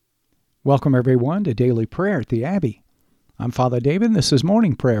Welcome, everyone, to Daily Prayer at the Abbey. I'm Father David, and this is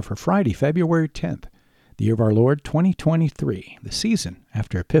Morning Prayer for Friday, February 10th, the year of our Lord 2023, the season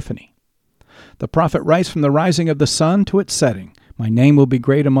after Epiphany. The prophet writes, "From the rising of the sun to its setting, my name will be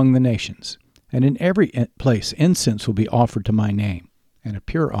great among the nations, and in every place incense will be offered to my name, and a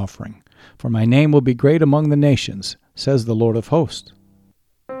pure offering. For my name will be great among the nations, says the Lord of hosts."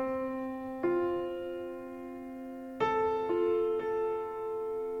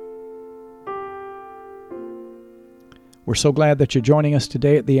 We're so glad that you're joining us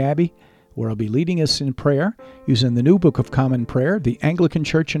today at the Abbey, where I'll be leading us in prayer using the new Book of Common Prayer, the Anglican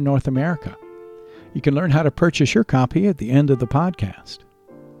Church in North America. You can learn how to purchase your copy at the end of the podcast.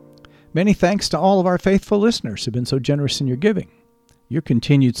 Many thanks to all of our faithful listeners who've been so generous in your giving. Your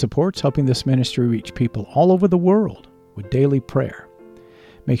continued support's helping this ministry reach people all over the world with daily prayer.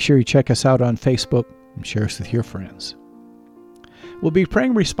 Make sure you check us out on Facebook and share us with your friends. We'll be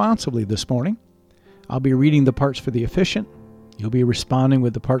praying responsibly this morning. I'll be reading the parts for the officiant. You'll be responding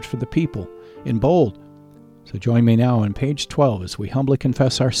with the parts for the people in bold. So join me now on page 12 as we humbly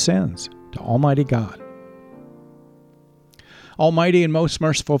confess our sins to Almighty God. Almighty and most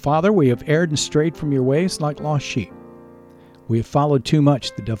merciful Father, we have erred and strayed from your ways like lost sheep. We have followed too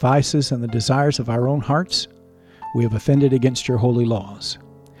much the devices and the desires of our own hearts. We have offended against your holy laws.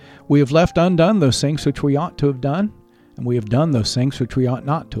 We have left undone those things which we ought to have done, and we have done those things which we ought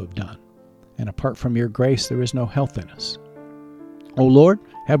not to have done. And apart from your grace, there is no health in us. O Lord,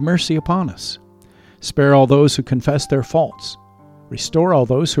 have mercy upon us. Spare all those who confess their faults. Restore all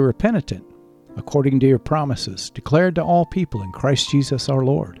those who are penitent, according to your promises, declared to all people in Christ Jesus our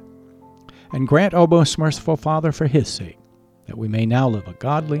Lord. And grant, O most merciful Father, for his sake, that we may now live a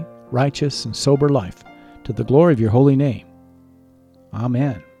godly, righteous, and sober life, to the glory of your holy name.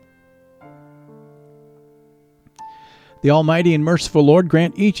 Amen. The Almighty and merciful Lord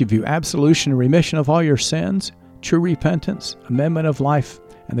grant each of you absolution and remission of all your sins, true repentance, amendment of life,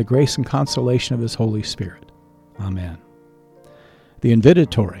 and the grace and consolation of his Holy Spirit. Amen. The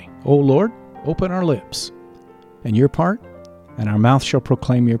invitatory, O Lord, open our lips, and your part, and our mouth shall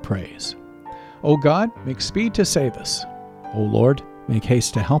proclaim your praise. O God, make speed to save us. O Lord, make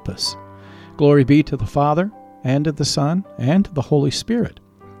haste to help us. Glory be to the Father, and to the Son, and to the Holy Spirit,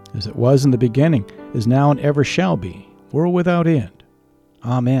 as it was in the beginning, is now, and ever shall be, world without end.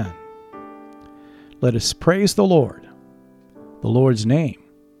 Amen. Let us praise the Lord. The Lord's name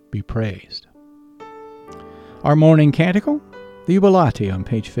be praised. Our morning canticle, the Jubilate on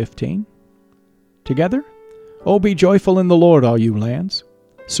page 15. Together, O be joyful in the Lord, all you lands.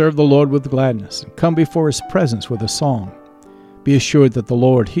 Serve the Lord with gladness, and come before his presence with a song. Be assured that the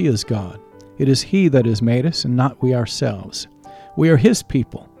Lord, he is God. It is he that has made us, and not we ourselves. We are his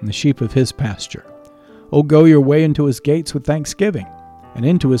people, and the sheep of his pasture. O go your way into his gates with thanksgiving, and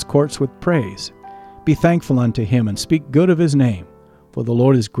into his courts with praise. Be thankful unto him, and speak good of his name. For the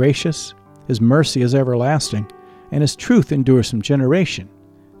Lord is gracious, his mercy is everlasting, and his truth endures from generation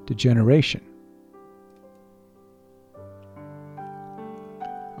to generation.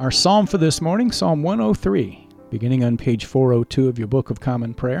 Our psalm for this morning, Psalm 103, beginning on page 402 of your Book of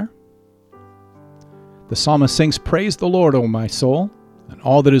Common Prayer. The psalmist sings, "Praise the Lord, O my soul, and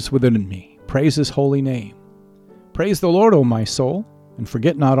all that is within me. Praise his holy name. Praise the Lord, O my soul, and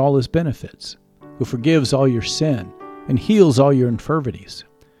forget not all his benefits, who forgives all your sin and heals all your infirmities,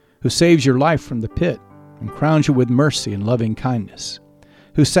 who saves your life from the pit and crowns you with mercy and loving kindness,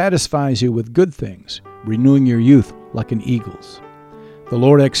 who satisfies you with good things, renewing your youth like an eagle's. The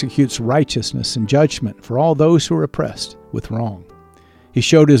Lord executes righteousness and judgment for all those who are oppressed with wrong. He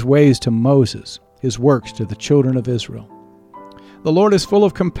showed his ways to Moses, his works to the children of Israel. The Lord is full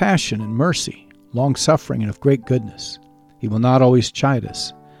of compassion and mercy, long-suffering and of great goodness. He will not always chide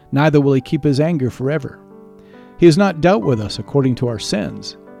us, neither will he keep his anger forever. He has not dealt with us according to our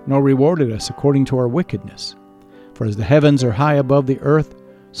sins, nor rewarded us according to our wickedness. For as the heavens are high above the earth,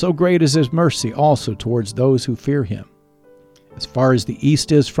 so great is his mercy also towards those who fear him. As far as the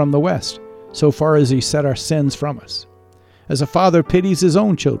east is from the west, so far has he set our sins from us. As a father pities his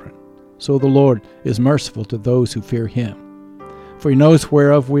own children, so the Lord is merciful to those who fear him. For he knows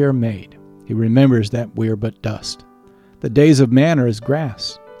whereof we are made. He remembers that we are but dust. The days of man are as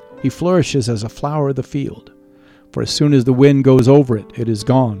grass. He flourishes as a flower of the field. For as soon as the wind goes over it, it is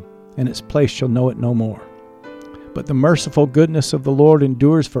gone, and its place shall know it no more. But the merciful goodness of the Lord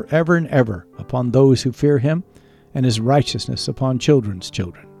endures forever and ever upon those who fear him, and his righteousness upon children's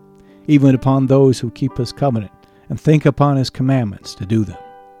children, even upon those who keep his covenant and think upon his commandments to do them.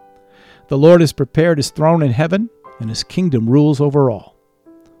 The Lord has prepared his throne in heaven, and his kingdom rules over all.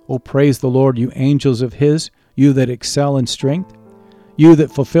 O praise the Lord, you angels of his, you that excel in strength, you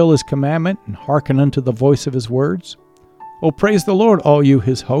that fulfill his commandment and hearken unto the voice of his words? O praise the Lord, all you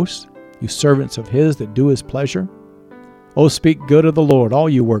his hosts, you servants of his that do his pleasure. O speak good of the Lord, all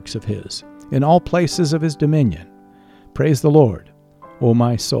you works of his, in all places of his dominion. Praise the Lord, O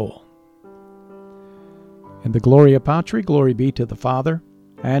my soul. In the Gloria Patri, glory be to the Father,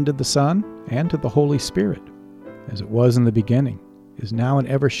 and to the Son, and to the Holy Spirit, as it was in the beginning, is now, and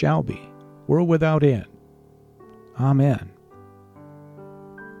ever shall be, world without end. Amen.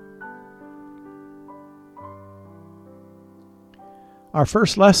 Our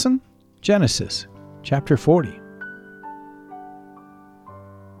first lesson, Genesis, chapter 40.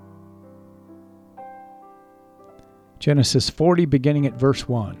 Genesis 40, beginning at verse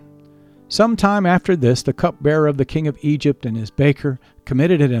 1. Some time after this, the cupbearer of the king of Egypt and his baker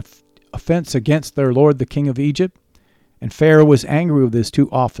committed an offense against their lord the king of Egypt, and Pharaoh was angry with his two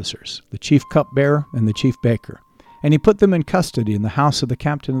officers, the chief cupbearer and the chief baker, and he put them in custody in the house of the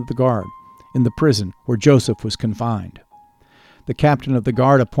captain of the guard, in the prison where Joseph was confined. The captain of the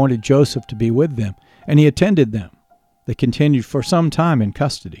guard appointed Joseph to be with them, and he attended them. They continued for some time in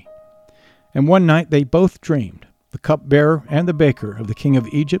custody. And one night they both dreamed, the cupbearer and the baker of the king of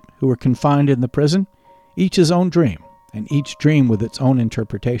Egypt, who were confined in the prison, each his own dream, and each dream with its own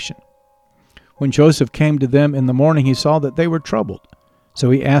interpretation. When Joseph came to them in the morning, he saw that they were troubled. So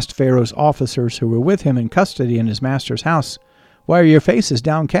he asked Pharaoh's officers who were with him in custody in his master's house, "Why are your faces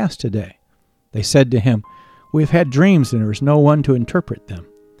downcast today?" They said to him, "We have had dreams, and there is no one to interpret them."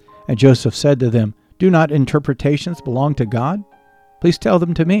 And Joseph said to them, "Do not interpretations belong to God? Please tell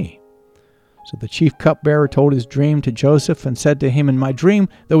them to me." So the chief cupbearer told his dream to Joseph and said to him, "In my dream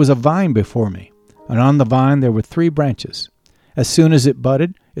there was a vine before me, and on the vine there were 3 branches. As soon as it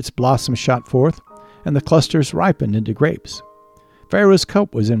budded, its blossoms shot forth, and the clusters ripened into grapes. Pharaoh's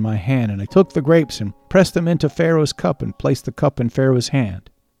cup was in my hand, and I took the grapes and pressed them into Pharaoh's cup and placed the cup in Pharaoh's hand."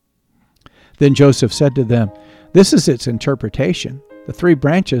 Then Joseph said to them, "This is its interpretation. The 3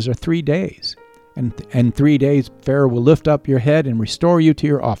 branches are 3 days. And in 3 days Pharaoh will lift up your head and restore you to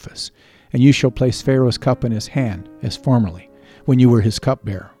your office, and you shall place Pharaoh's cup in his hand, as formerly, when you were his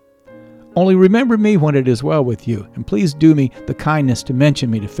cupbearer. Only remember me when it is well with you, and please do me the kindness to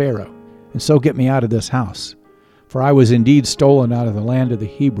mention me to Pharaoh, and so get me out of this house. For I was indeed stolen out of the land of the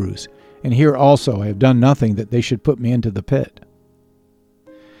Hebrews, and here also I have done nothing that they should put me into the pit."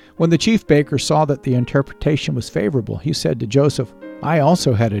 When the chief baker saw that the interpretation was favorable, he said to Joseph, "I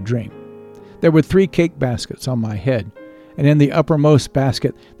also had a dream. There were 3 cake baskets on my head, and in the uppermost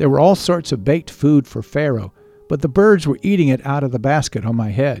basket there were all sorts of baked food for Pharaoh, but the birds were eating it out of the basket on my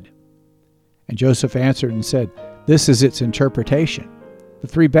head." And Joseph answered and said, "This is its interpretation. The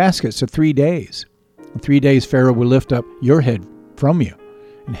 3 baskets are 3 days. In 3 days Pharaoh will lift up your head from you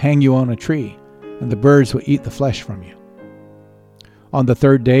and hang you on a tree, and the birds will eat the flesh from you." On the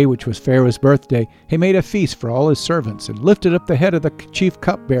 3rd day, which was Pharaoh's birthday, he made a feast for all his servants, and lifted up the head of the chief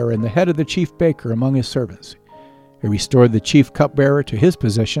cupbearer and the head of the chief baker among his servants. He restored the chief cupbearer to his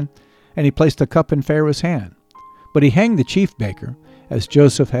position, and he placed the cup in Pharaoh's hand. But he hanged the chief baker, as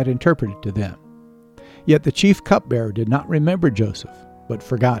Joseph had interpreted to them. Yet the chief cupbearer did not remember Joseph, but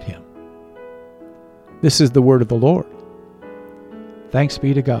forgot him. This is the word of the Lord. Thanks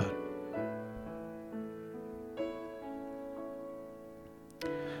be to God.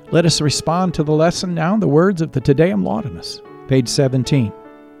 Let us respond to the lesson now in the words of the Te Deum Laudamus, page 17.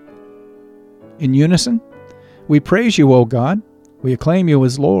 In unison, we praise you, O God. We acclaim you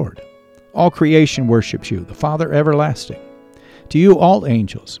as Lord. All creation worships you, the Father everlasting. To you all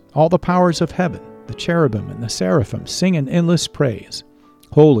angels, all the powers of heaven, the cherubim and the seraphim sing in endless praise.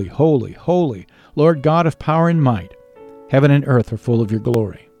 Holy, holy, holy, Lord God of power and might. Heaven and earth are full of your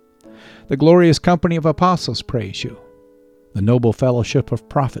glory. The glorious company of apostles praise you. The noble fellowship of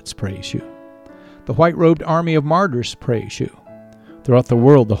prophets praise you. The white-robed army of martyrs praise you. Throughout the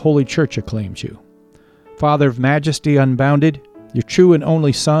world the Holy Church acclaims you. Father of majesty unbounded, your true and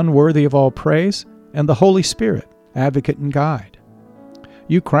only Son, worthy of all praise, and the Holy Spirit, advocate and guide.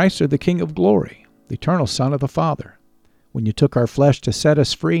 You, Christ, are the King of glory, the eternal Son of the Father. When you took our flesh to set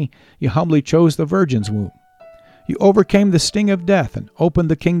us free, you humbly chose the Virgin's womb. You overcame the sting of death and opened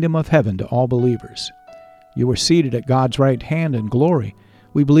the kingdom of heaven to all believers. You were seated at God's right hand in glory.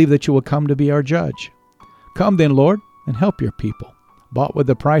 We believe that you will come to be our judge. Come then, Lord, and help your people, bought with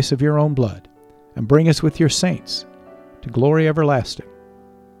the price of your own blood, and bring us with your saints to glory everlasting.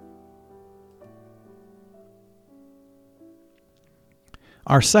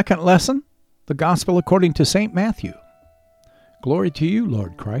 Our second lesson, the Gospel according to St. Matthew. Glory to you,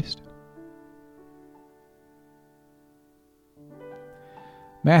 Lord Christ.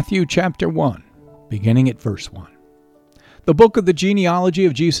 Matthew chapter 1, beginning at verse 1. The book of the genealogy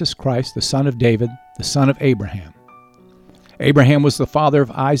of Jesus Christ, the son of David, the son of Abraham. Abraham was the father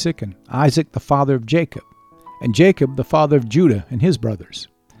of Isaac, and Isaac the father of Jacob, and Jacob the father of Judah and his brothers,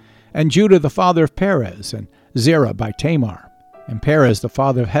 and Judah the father of Perez, and Zerah by Tamar, and Perez the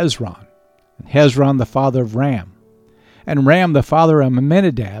father of Hezron, and Hezron the father of Ram, and Ram the father of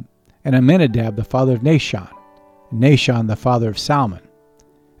Amminadab, and Amminadab the father of Nahshon, and Nahshon the father of Salmon,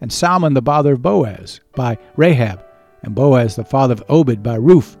 and Salmon the father of Boaz by Rahab, and Boaz the father of Obed by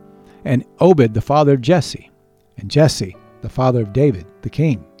Ruth, and Obed the father of Jesse, and Jesse the father of David the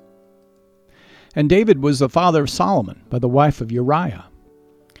king. And David was the father of Solomon by the wife of Uriah,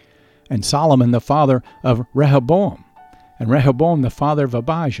 and Solomon the father of Rehoboam, and Rehoboam the father of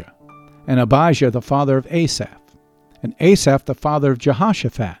Abijah, and Abijah the father of Asaph, and Asaph the father of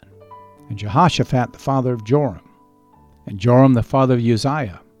Jehoshaphat, and Jehoshaphat the father of Joram, and Joram the father of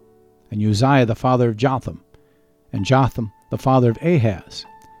Uzziah, and Uzziah the father of Jotham, and Jotham the father of Ahaz,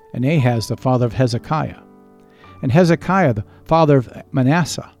 and Ahaz the father of Hezekiah, and Hezekiah the father of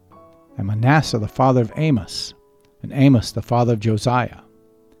Manasseh, and Manasseh the father of Amos, and Amos the father of Josiah,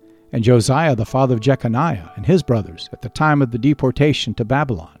 and Josiah the father of Jeconiah and his brothers at the time of the deportation to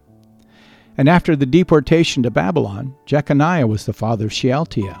Babylon. And after the deportation to Babylon, Jeconiah was the father of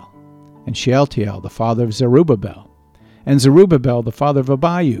Shealtiel, and Shealtiel the father of Zerubbabel, and Zerubbabel the father of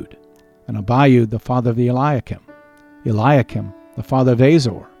Abiud, and Abiud the father of Eliakim, Eliakim the father of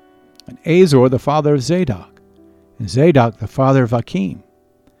Azor, and Azor the father of Zadok, and Zadok the father of Achim,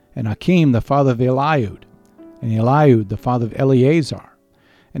 and Achim the father of Eliud, and Eliud the father of Eleazar,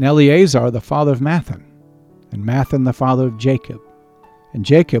 and Eleazar the father of Mathan, and Mathan the father of Jacob, and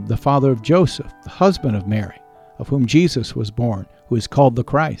Jacob the father of Joseph, the husband of Mary, of whom Jesus was born, who is called the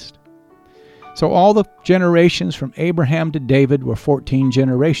Christ. So all the generations from Abraham to David were 14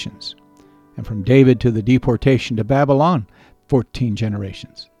 generations, and from David to the deportation to Babylon, 14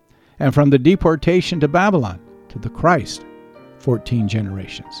 generations, and from the deportation to Babylon to the Christ, 14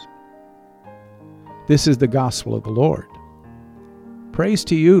 generations. This is the gospel of the Lord. Praise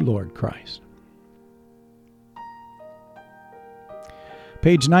to you, Lord Christ.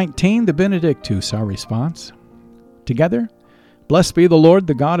 Page 19, the Benedictus, our response. Together, blessed be the Lord,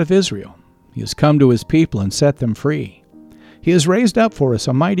 the God of Israel. He has come to his people and set them free. He has raised up for us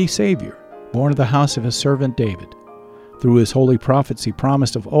a mighty Savior, born of the house of his servant David. Through his holy prophets he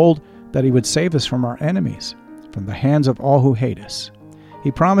promised of old that he would save us from our enemies, from the hands of all who hate us.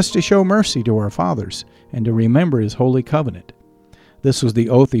 He promised to show mercy to our fathers and to remember his holy covenant. This was the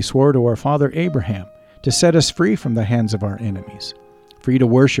oath he swore to our father Abraham, to set us free from the hands of our enemies, free to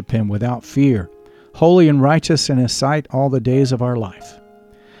worship him without fear, holy and righteous in his sight all the days of our life.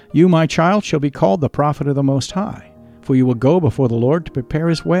 You, my child, shall be called the prophet of the Most High, for you will go before the Lord to prepare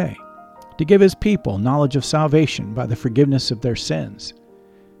his way, to give his people knowledge of salvation by the forgiveness of their sins.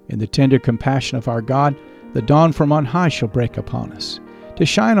 In the tender compassion of our God, the dawn from on high shall break upon us, to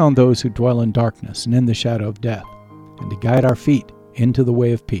shine on those who dwell in darkness and in the shadow of death, and to guide our feet into the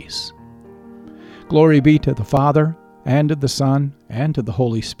way of peace. Glory be to the Father, and to the Son, and to the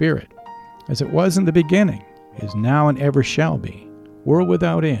Holy Spirit, as it was in the beginning, is now, and ever shall be, world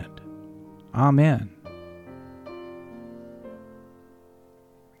without end. Amen.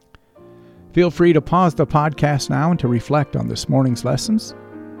 Feel free to pause the podcast now and to reflect on this morning's lessons,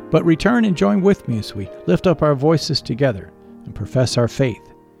 but return and join with me as we lift up our voices together and profess our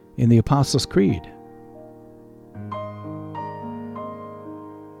faith in the Apostles' Creed.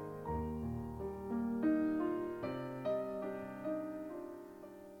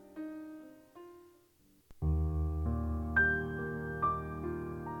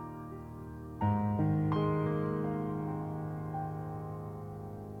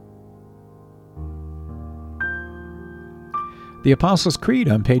 The Apostles' Creed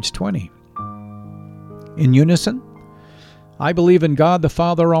on page 20. In unison, I believe in God the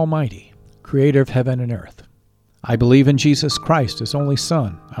Father Almighty, creator of heaven and earth. I believe in Jesus Christ, his only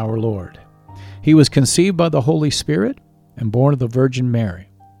Son, our Lord. He was conceived by the Holy Spirit and born of the Virgin Mary.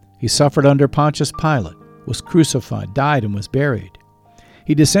 He suffered under Pontius Pilate, was crucified, died, and was buried.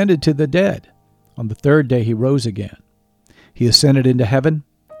 He descended to the dead. On the third day he rose again. He ascended into heaven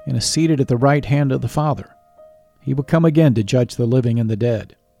and is seated at the right hand of the Father. He will come again to judge the living and the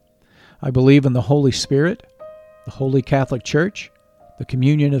dead. I believe in the Holy Spirit, the Holy Catholic Church, the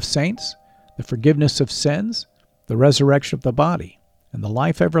communion of saints, the forgiveness of sins, the resurrection of the body, and the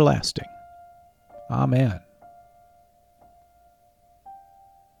life everlasting. Amen.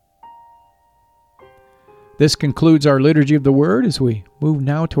 This concludes our Liturgy of the Word as we move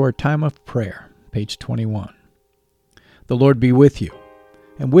now to our time of prayer, page 21. The Lord be with you,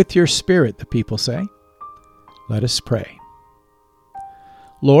 and with your spirit, the people say. Let us pray.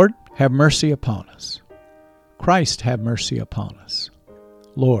 Lord, have mercy upon us. Christ, have mercy upon us.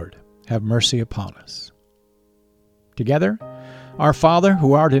 Lord, have mercy upon us. Together, Our Father,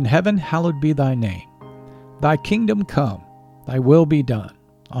 who art in heaven, hallowed be thy name. Thy kingdom come, thy will be done,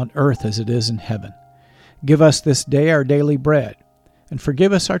 on earth as it is in heaven. Give us this day our daily bread, and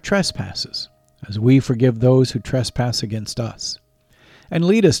forgive us our trespasses, as we forgive those who trespass against us. And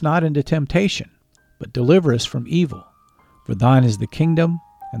lead us not into temptation, but deliver us from evil. For thine is the kingdom,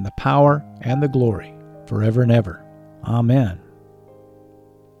 and the power, and the glory, forever and ever. Amen.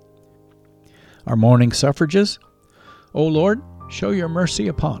 Our morning suffrages. O Lord, show your mercy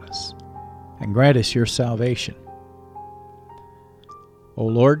upon us, and grant us your salvation. O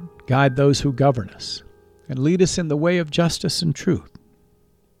Lord, guide those who govern us, and lead us in the way of justice and truth.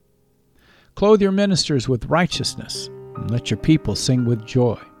 Clothe your ministers with righteousness, and let your people sing with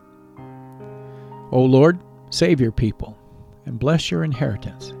joy. O Lord, save your people, and bless your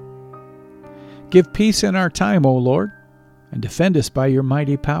inheritance. Give peace in our time, O Lord, and defend us by your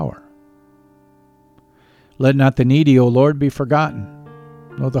mighty power. Let not the needy, O Lord, be forgotten,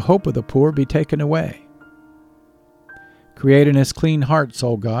 nor the hope of the poor be taken away. Create in us clean hearts,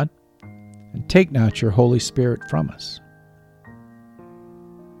 O God, and take not your Holy Spirit from us.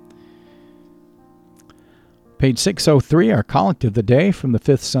 Page 603, our collect of the day from the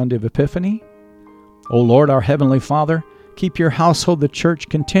fifth Sunday of Epiphany. O Lord, our heavenly Father, keep your household, the church,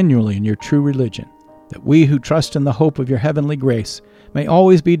 continually in your true religion, that we who trust in the hope of your heavenly grace may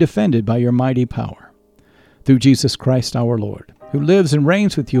always be defended by your mighty power. Through Jesus Christ our Lord, who lives and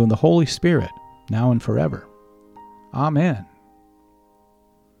reigns with you in the Holy Spirit, now and forever. Amen.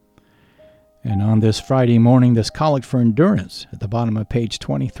 And on this Friday morning, this collect for endurance at the bottom of page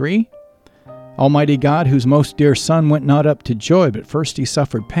 23. Almighty God, whose most dear Son went not up to joy, but first he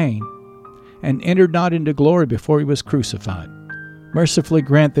suffered pain, and entered not into glory before he was crucified, mercifully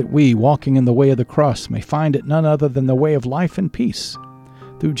grant that we, walking in the way of the cross, may find it none other than the way of life and peace,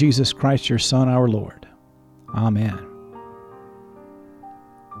 through Jesus Christ your Son, our Lord. Amen.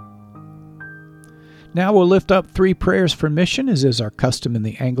 Now we'll lift up 3 prayers for mission, as is our custom in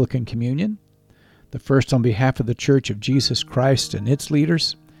the Anglican Communion. The first on behalf of the Church of Jesus Christ and its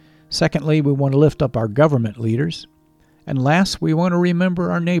leaders. Secondly, we want to lift up our government leaders. And last, we want to remember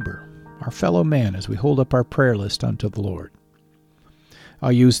our neighbor, our fellow man, as we hold up our prayer list unto the Lord.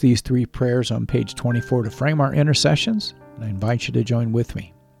 I'll use these 3 prayers on page 24 to frame our intercessions, and I invite you to join with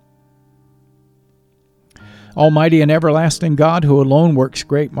me. Almighty and everlasting God, who alone works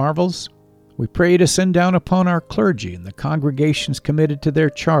great marvels, we pray you to send down upon our clergy and the congregations committed to their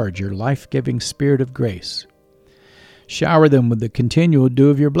charge your life-giving spirit of grace. Shower them with the continual dew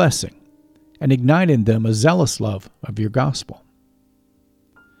of your blessing, and ignite in them a zealous love of your gospel.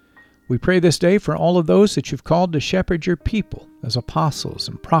 We pray this day for all of those that you've called to shepherd your people as apostles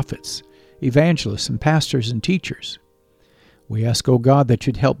and prophets, evangelists and pastors and teachers. We ask, O God, that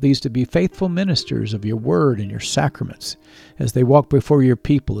you'd help these to be faithful ministers of your word and your sacraments as they walk before your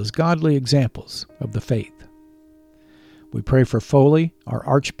people as godly examples of the faith. We pray for Foley, our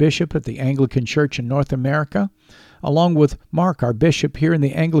Archbishop at the Anglican Church in North America, along with Mark, our Bishop here in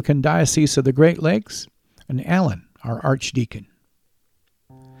the Anglican Diocese of the Great Lakes, and Alan, our Archdeacon.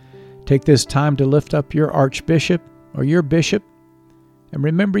 Take this time to lift up your Archbishop or your Bishop, and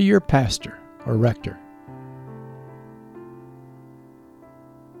remember your pastor or rector.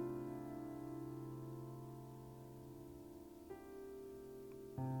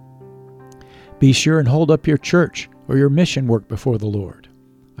 Be sure and hold up your church or your mission work before the Lord.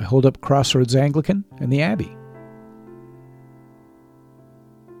 I hold up Crossroads Anglican and the Abbey.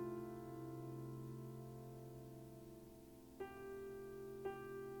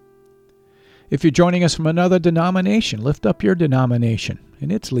 If you're joining us from another denomination, lift up your denomination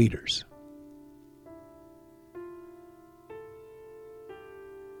and its leaders.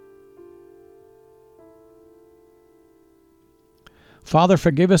 Father,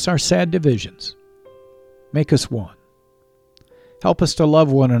 forgive us our sad divisions. Make us one. Help us to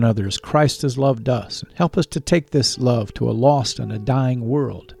love one another as Christ has loved us. Help us to take this love to a lost and a dying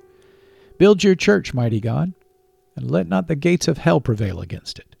world. Build your church, mighty God, and let not the gates of hell prevail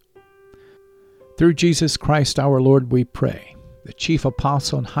against it. Through Jesus Christ our Lord we pray, the chief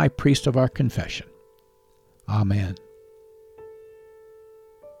apostle and high priest of our confession. Amen.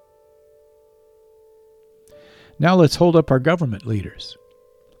 Now let's hold up our government leaders.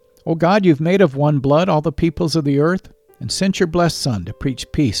 O God, you've made of one blood all the peoples of the earth, and sent your blessed Son to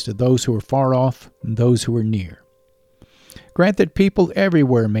preach peace to those who are far off and those who are near. Grant that people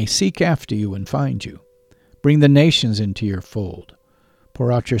everywhere may seek after you and find you. Bring the nations into your fold.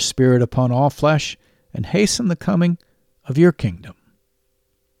 Pour out your Spirit upon all flesh, and hasten the coming of your kingdom.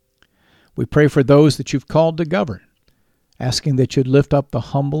 We pray for those that you've called to govern, asking that you'd lift up the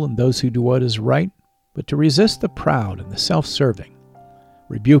humble and those who do what is right, but to resist the proud and the self-serving,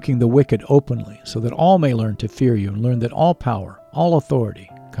 rebuking the wicked openly, so that all may learn to fear you and learn that all power, all authority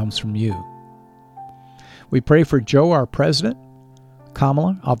comes from you. We pray for Joe, our president,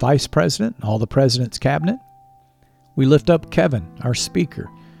 Kamala, our vice president, and all the president's cabinet. We lift up Kevin, our speaker,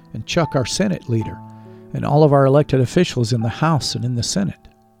 and Chuck, our Senate leader, and all of our elected officials in the House and in the Senate.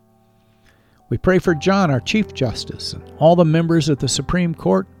 We pray for John, our Chief Justice, and all the members of the Supreme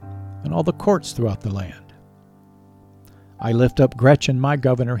Court and all the courts throughout the land. I lift up Gretchen, my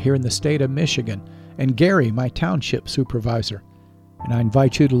governor here in the state of Michigan, and Gary, my township supervisor, and I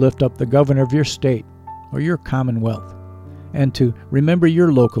invite you to lift up the governor of your state or your commonwealth, and to remember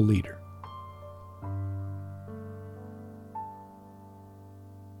your local leader.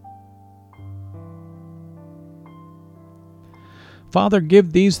 Father,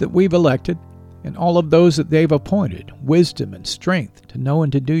 give these that we've elected and all of those that they've appointed wisdom and strength to know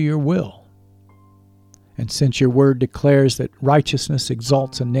and to do your will. And since your word declares that righteousness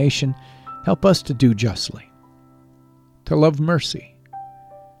exalts a nation, help us to do justly, to love mercy,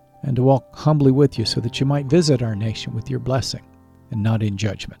 and to walk humbly with you so that you might visit our nation with your blessing and not in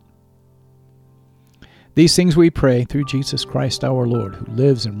judgment. These things we pray through Jesus Christ our Lord, who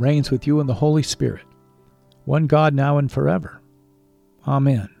lives and reigns with you in the Holy Spirit, one God now and forever.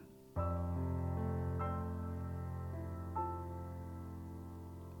 Amen.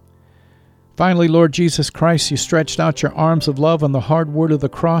 Finally, Lord Jesus Christ, you stretched out your arms of love on the hard wood of the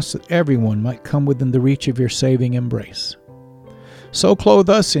cross that everyone might come within the reach of your saving embrace. So clothe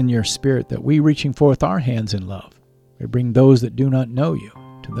us in your Spirit that we, reaching forth our hands in love, may bring those that do not know you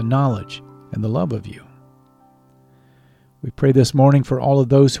to the knowledge and the love of you. We pray this morning for all of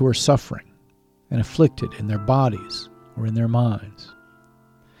those who are suffering and afflicted in their bodies or in their minds.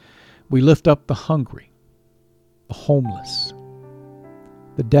 We lift up the hungry, the homeless,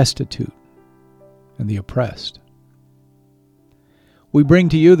 the destitute, and the oppressed. We bring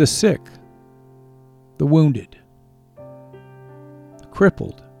to you the sick, the wounded, the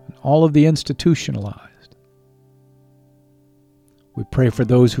crippled, and all of the institutionalized. We pray for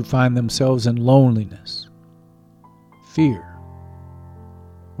those who find themselves in loneliness, fear,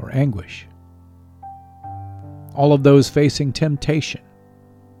 or anguish. All of those facing temptation,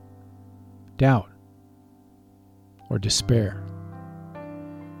 doubt, or despair.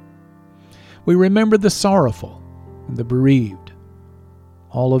 We remember the sorrowful and the bereaved,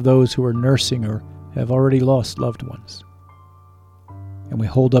 all of those who are nursing or have already lost loved ones. And we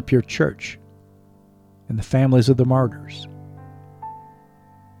hold up your church and the families of the martyrs.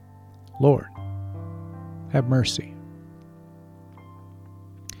 Lord, have mercy.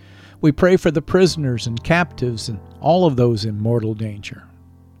 We pray for the prisoners and captives and all of those in mortal danger,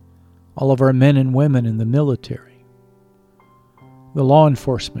 all of our men and women in the military, the law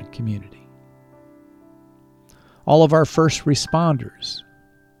enforcement community, all of our first responders,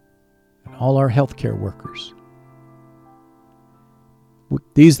 and all our healthcare workers.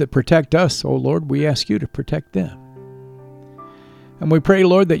 These that protect us, O Lord, we ask you to protect them. And we pray,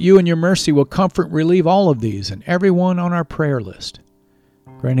 Lord, that you in your mercy will comfort and relieve all of these and everyone on our prayer list,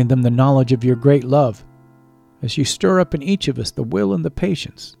 granting them the knowledge of your great love as you stir up in each of us the will and the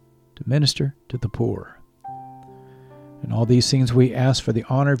patience to minister to the poor. And all these things we ask for the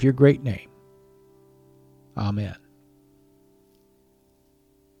honor of your great name. Amen.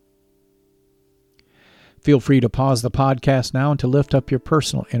 Feel free to pause the podcast now and to lift up your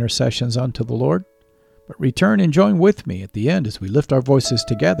personal intercessions unto the Lord, but return and join with me at the end as we lift our voices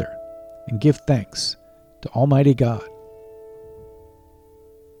together and give thanks to Almighty God.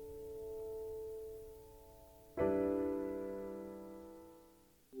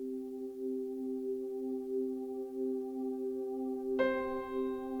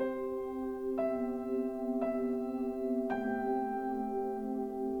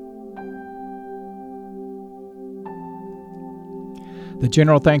 The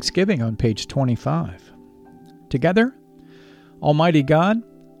General Thanksgiving on page 25. Together, Almighty God,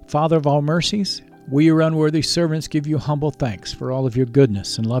 Father of all mercies, we, your unworthy servants, give you humble thanks for all of your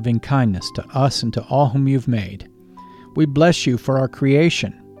goodness and loving kindness to us and to all whom you've made. We bless you for our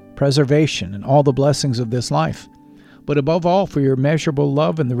creation, preservation, and all the blessings of this life, but above all for your immeasurable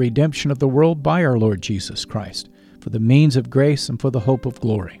love and the redemption of the world by our Lord Jesus Christ, for the means of grace and for the hope of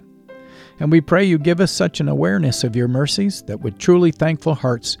glory. And we pray you give us such an awareness of your mercies that with truly thankful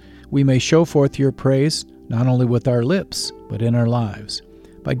hearts we may show forth your praise, not only with our lips, but in our lives,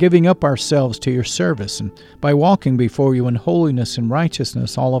 by giving up ourselves to your service and by walking before you in holiness and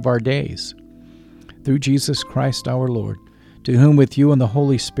righteousness all of our days. Through Jesus Christ our Lord, to whom with you and the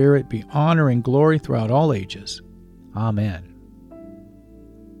Holy Spirit be honor and glory throughout all ages. Amen.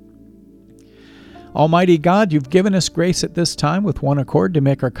 Almighty God, you've given us grace at this time with one accord to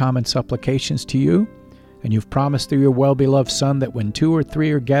make our common supplications to you, and you've promised through your well-beloved Son that when 2 or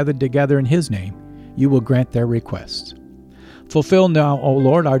 3 are gathered together in his name, you will grant their requests. Fulfill now, O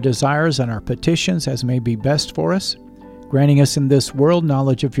Lord, our desires and our petitions as may be best for us, granting us in this world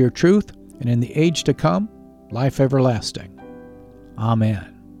knowledge of your truth, and in the age to come, life everlasting. Amen.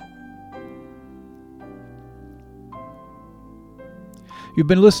 You've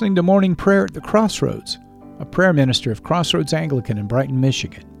been listening to Morning Prayer at the Crossroads, a prayer ministry of Crossroads Anglican in Brighton,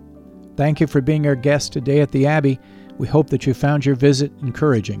 Michigan. Thank you for being our guest today at the Abbey. We hope that you found your visit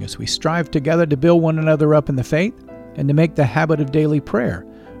encouraging as we strive together to build one another up in the faith and to make the habit of daily prayer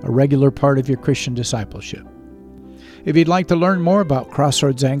a regular part of your Christian discipleship. If you'd like to learn more about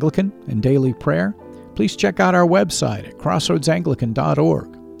Crossroads Anglican and daily prayer, please check out our website at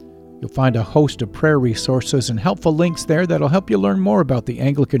crossroadsanglican.org. You'll find a host of prayer resources and helpful links there that'll help you learn more about the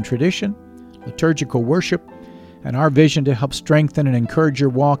Anglican tradition, liturgical worship, and our vision to help strengthen and encourage your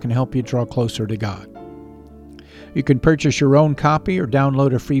walk and help you draw closer to God. You can purchase your own copy or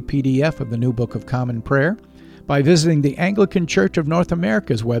download a free PDF of the New Book of Common Prayer by visiting the Anglican Church of North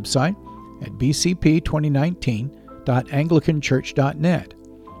America's website at bcp2019.anglicanchurch.net.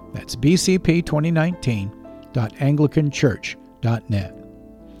 That's bcp2019.anglicanchurch.net.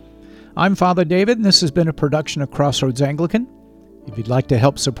 I'm Father David, and this has been a production of Crossroads Anglican. If you'd like to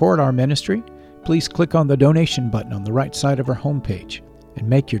help support our ministry, please click on the donation button on the right side of our homepage and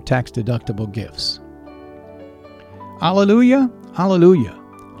make your tax-deductible gifts. Alleluia, alleluia.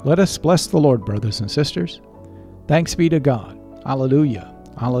 Let us bless the Lord, brothers and sisters. Thanks be to God. Alleluia,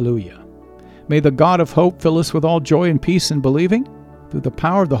 alleluia. May the God of hope fill us with all joy and peace in believing through the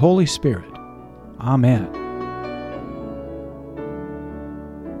power of the Holy Spirit. Amen.